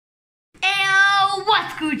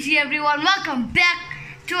What's Gucci everyone? Welcome back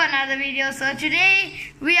to another video. So today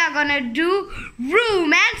we are gonna do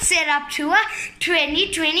room and setup tour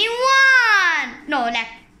 2021. No, like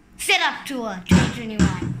setup tour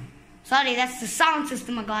 2021. Sorry, that's the sound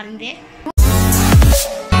system I got in there.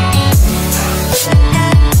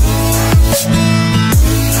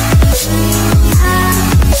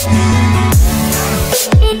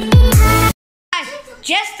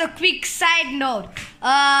 Just a quick side note.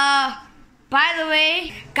 By the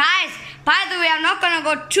way, I'm not gonna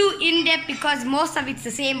go too in depth because most of it's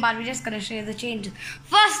the same, but we're just gonna show you the changes.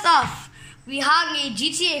 First off, we hung a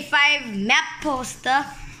GTA 5 map poster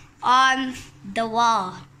on the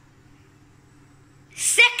wall.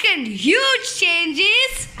 Second huge change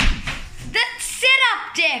is the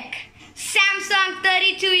setup deck. Samsung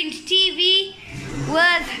 32-inch TV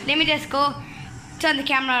with, let me just go turn the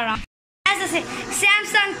camera around. As I say,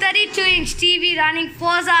 Samsung 32-inch TV running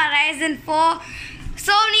Forza Horizon 4,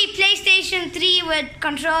 Sony PlayStation 3 with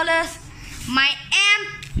controllers, my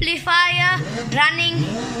amplifier running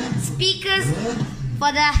speakers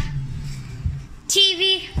for the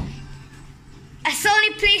TV, a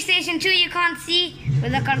Sony PlayStation 2 you can't see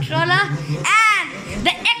with a controller, and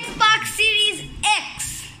the Xbox Series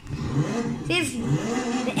X. This is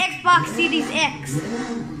the Xbox Series X.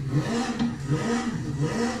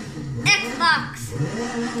 Xbox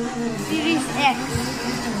Series X.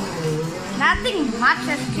 Nothing much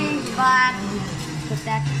has changed, but put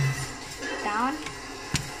that down.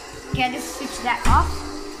 Okay, let's switch that off.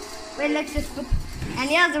 Wait, let's just put. And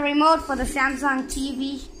here's the remote for the Samsung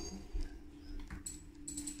TV.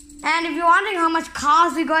 And if you're wondering how much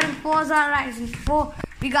cars we got in Forza Horizon 4,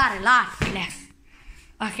 we got a lot left.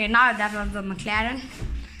 Okay, now that was the McLaren,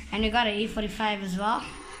 and we got an E45 as well.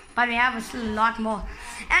 But we have still a lot more.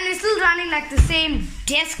 And we're still running like the same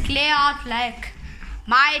desk layout, like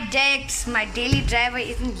my desk, my daily driver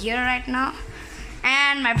isn't here right now.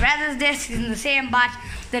 And my brother's desk isn't the same, but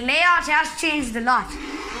the layout has changed a lot.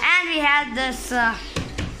 And we had this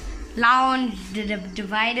lounge, the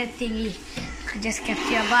divider thingy just kept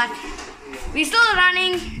here. But we're still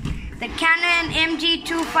running the Canon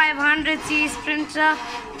MG2500 series printer,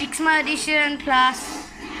 Pixma edition, plus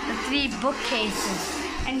the 3 bookcases.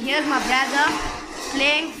 And here's my brother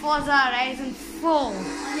playing Forza Horizon 4 on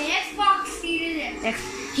the Xbox Series X.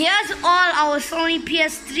 Here's all our Sony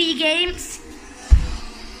PS3 games.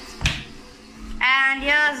 And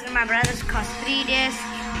here's my brother's Cos 3 disc.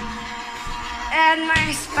 And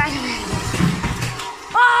my Spider-Man disc.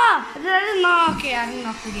 Oh! That is not okay. I didn't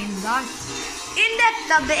knock the games on. In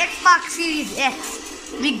depth of the Xbox Series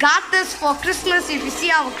X. We got this for Christmas. If you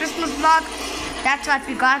see our Christmas vlog, that's what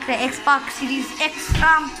we got the Xbox Series X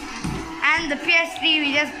from. And the PS3,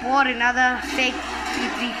 we just bought another fake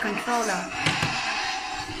P3 controller.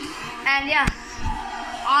 And yeah,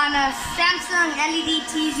 on a Samsung LED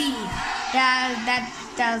TV that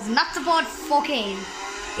does not support 4K.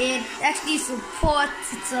 It actually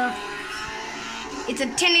supports, it's a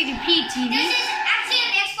 1080p TV. This is actually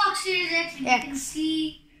an Xbox Series X. You can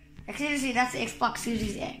see. Actually, that's the Xbox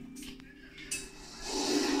Series X.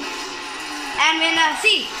 And when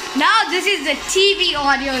see, now this is the TV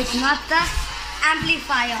audio, it's not the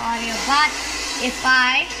amplifier audio. But if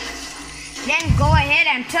I then go ahead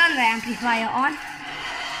and turn the amplifier on,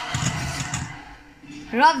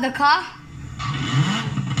 rev the car,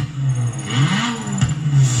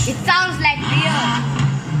 it sounds like real.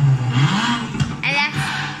 And that's,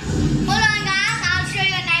 hold on guys, I'll show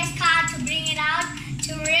you a nice car to bring it out,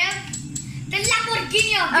 to rev. The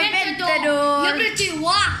Lamborghini Aventador. Look at you,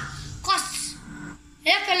 wow. Costs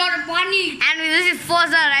a lot of money. And this is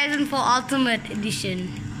Forza Horizon 4 Ultimate Edition.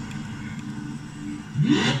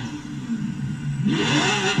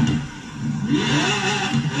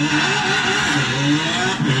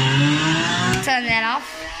 Turn that off.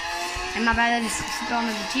 And my brother just sit on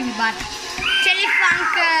the TV, but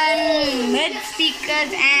Telefunken mid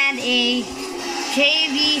speakers and a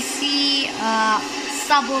JVC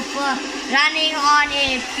subwoofer running on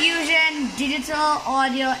a Fusion digital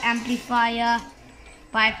audio amplifier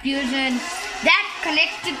by Fusion that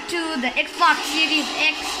connected to the Xbox Series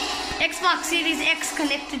X. Xbox Series X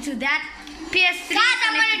connected to that. PS3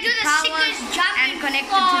 connected to power and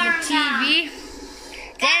connected to the TV.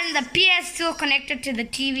 Then the PS2 connected to the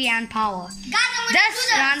TV and power.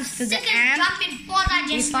 This runs to the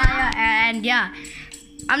amplifier, and yeah,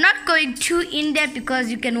 I'm not going too in depth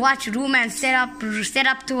because you can watch room and setup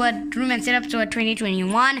tour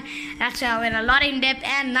 2021. That's why I went a lot in depth,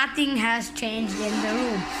 and nothing has changed in the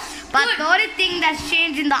room. But the only thing that's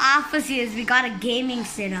changed in the office is we got a gaming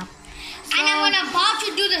setup. And I'm about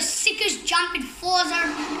to do the sickest jump in Forza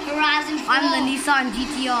Horizon 4. I'm the Nissan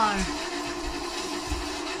GTR.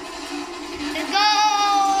 Let's go!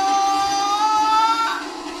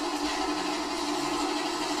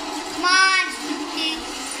 Come on,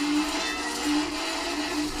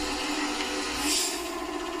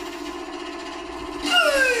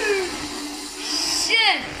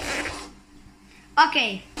 shit!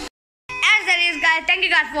 Okay. As that is, guys, thank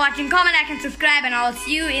you guys for watching. Comment, like, and subscribe, and I'll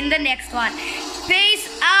see you in the next one.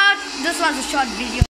 Peace out. This was a short video.